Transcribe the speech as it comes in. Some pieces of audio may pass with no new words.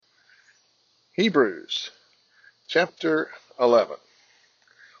Hebrews chapter 11.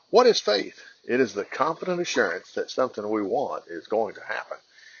 What is faith? It is the confident assurance that something we want is going to happen.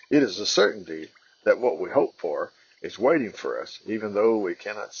 It is the certainty that what we hope for is waiting for us, even though we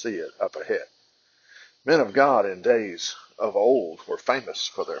cannot see it up ahead. Men of God in days of old were famous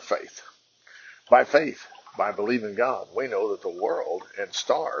for their faith. By faith, by believing God, we know that the world and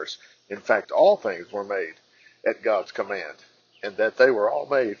stars, in fact all things, were made at God's command, and that they were all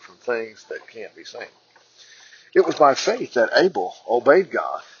made from things that can't be seen. It was by faith that Abel obeyed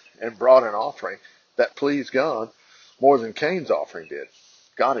God and brought an offering that pleased God more than Cain's offering did.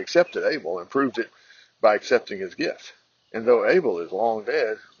 God accepted Abel and proved it by accepting his gift. And though Abel is long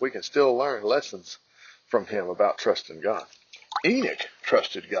dead, we can still learn lessons from him about trusting God. Enoch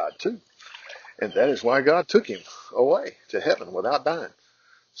trusted God too, and that is why God took him away to heaven without dying.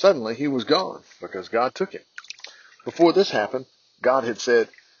 Suddenly he was gone because God took him. Before this happened, God had said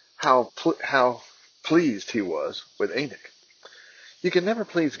how pleased he was with Enoch. You can never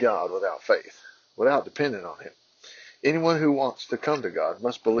please God without faith, without depending on him. Anyone who wants to come to God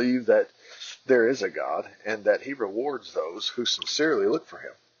must believe that there is a God and that he rewards those who sincerely look for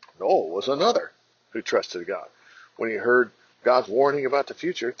him. Noah was another who trusted God. When he heard God's warning about the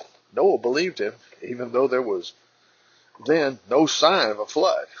future, Noah believed him, even though there was then no sign of a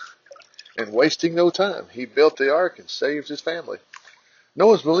flood. And wasting no time, he built the ark and saved his family.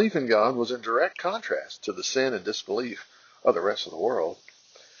 Noah's belief in God was in direct contrast to the sin and disbelief of the rest of the world,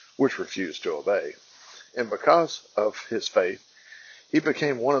 which refused to obey. And because of his faith, he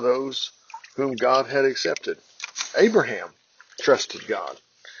became one of those whom God had accepted. Abraham trusted God,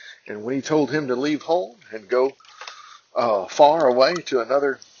 and when he told him to leave home and go far away to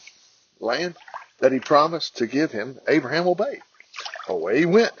another land that he promised to give him, Abraham obeyed. Away he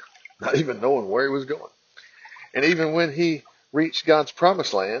went, not even knowing where he was going. And even when he reached God's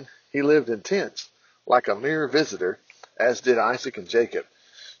promised land, he lived in tents, like a mere visitor, as did Isaac and Jacob,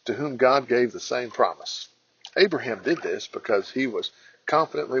 to whom God gave the same promise. Abraham did this because he was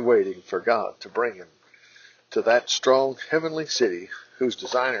confidently waiting for God to bring him to that strong heavenly city whose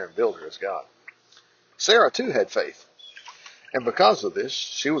designer and builder is God. Sarah too had faith, and because of this,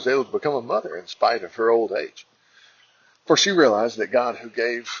 she was able to become a mother in spite of her old age. For she realized that God who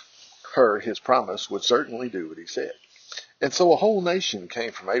gave her his promise would certainly do what he said. And so a whole nation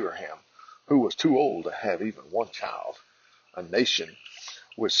came from Abraham, who was too old to have even one child. A nation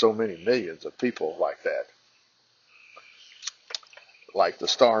with so many millions of people like that, like the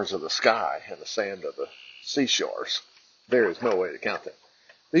stars of the sky and the sand of the seashores. There is no way to count them.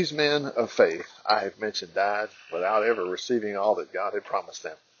 These men of faith I have mentioned died without ever receiving all that God had promised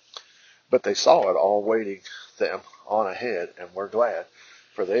them. But they saw it all waiting them on ahead and were glad,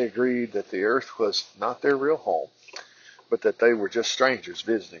 for they agreed that the earth was not their real home, but that they were just strangers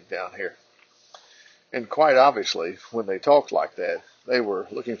visiting down here. And quite obviously, when they talked like that, they were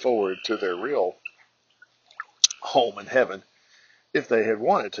looking forward to their real home in heaven. If they had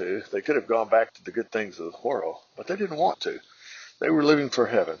wanted to, they could have gone back to the good things of the world, but they didn't want to. They were living for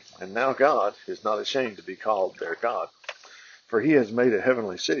heaven, and now God is not ashamed to be called their God, for he has made a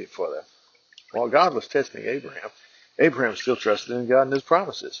heavenly city for them. While God was testing Abraham, Abraham still trusted in God and his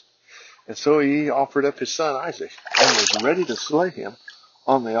promises. And so he offered up his son Isaac and was ready to slay him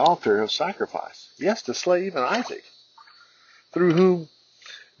on the altar of sacrifice. Yes, to slay even Isaac, through whom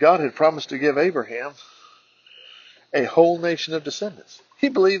God had promised to give Abraham a whole nation of descendants. He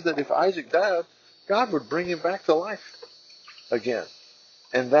believed that if Isaac died, God would bring him back to life again.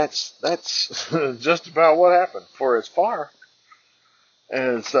 And that's just about what happened. For as far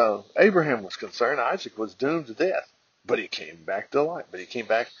as Abraham was concerned, Isaac was doomed to death. But he came back to life. But he came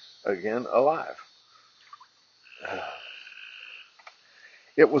back again alive.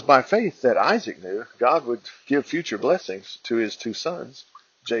 It was by faith that Isaac knew God would give future blessings to his two sons,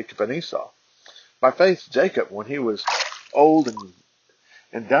 Jacob and Esau. By faith, Jacob, when he was old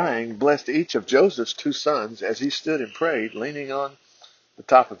and dying, blessed each of Joseph's two sons as he stood and prayed, leaning on the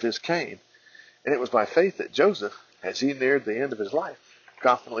top of his cane. And it was by faith that Joseph, as he neared the end of his life,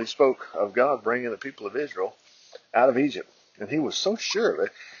 confidently spoke of God bringing the people of Israel out of Egypt. And he was so sure of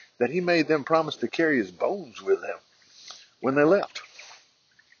it that he made them promise to carry his bones with them when they left.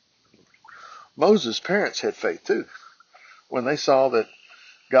 Moses' parents had faith too. When they saw that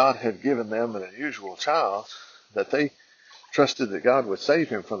God had given them an unusual child, that they trusted that God would save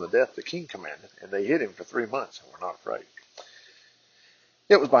him from the death the king commanded, and they hid him for 3 months and were not afraid.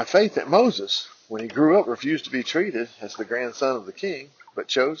 It was by faith that Moses, when he grew up, refused to be treated as the grandson of the king, but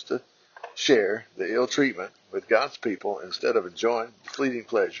chose to share the ill treatment with God's people instead of enjoying the fleeting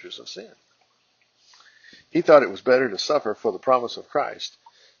pleasures of sin. He thought it was better to suffer for the promise of Christ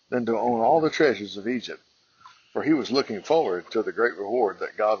than to own all the treasures of Egypt, for he was looking forward to the great reward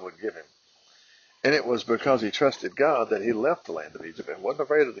that God would give him. And it was because he trusted God that he left the land of Egypt and wasn't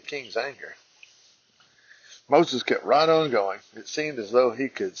afraid of the king's anger. Moses kept right on going. It seemed as though he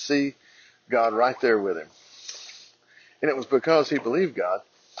could see God right there with him. And it was because he believed God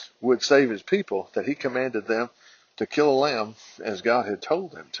would save his people that he commanded them to kill a lamb as God had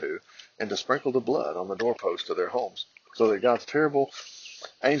told them to, and to sprinkle the blood on the doorpost of their homes, so that God's terrible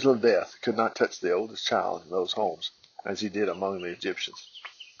angel of death could not touch the oldest child in those homes, as he did among the Egyptians.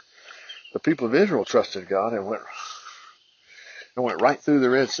 The people of Israel trusted God and went right through the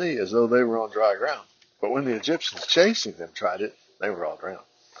Red Sea as though they were on dry ground. But when the Egyptians chasing them tried it, they were all drowned.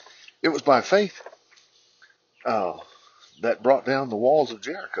 It was by faith that brought down the walls of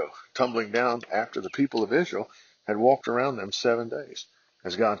Jericho, tumbling down after the people of Israel had walked around them 7 days,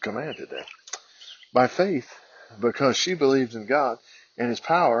 as God commanded them. By faith, because she believed in God and his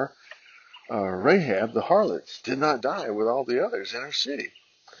power, Rahab the harlot did not die with all the others in her city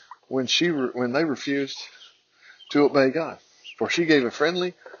when they refused to obey God, for she gave a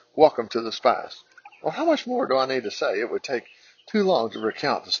friendly welcome to the spies. Well, how much more do I need to say? It would take too long to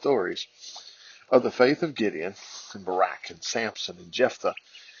recount the stories of the faith of Gideon and Barak and Samson and Jephthah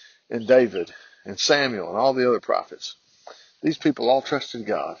and David and Samuel and all the other prophets. These people all trusted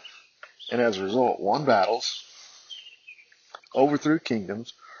God, and as a result won battles, overthrew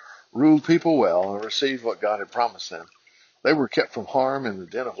kingdoms, ruled people well, and received what God had promised them. They were kept from harm in the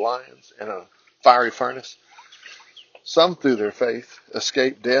den of lions and a fiery furnace. Some, through their faith,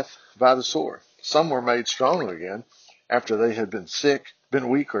 escaped death by the sword. Some were made strong again after they had been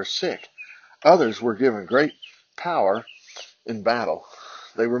weak or sick. Others were given great power in battle.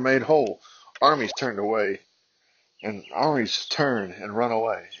 They were made whole. Armies turned and run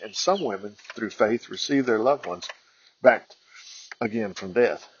away. And some women, through faith, received their loved ones back again from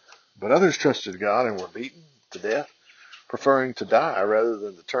death. But others trusted God and were beaten to death, preferring to die rather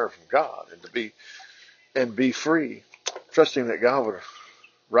than to turn from God and be free, trusting that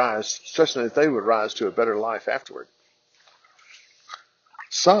they would rise to a better life afterward.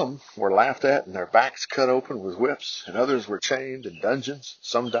 Some were laughed at and their backs cut open with whips, and others were chained in dungeons.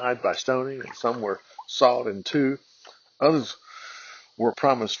 Some died by stoning, and some were sawed in two. Others were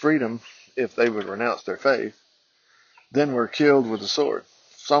promised freedom if they would renounce their faith, then were killed with the sword.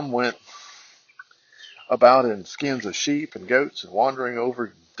 Some went about in skins of sheep and goats and wandering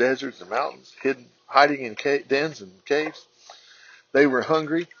over deserts and mountains, hiding in dens and caves. They were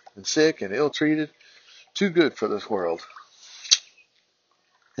hungry and sick and ill-treated, too good for this world.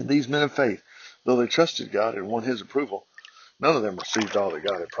 And these men of faith, though they trusted God and won his approval, none of them received all that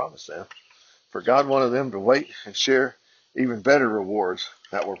God had promised them. For God wanted them to wait and share even better rewards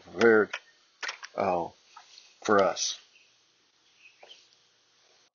that were prepared for us.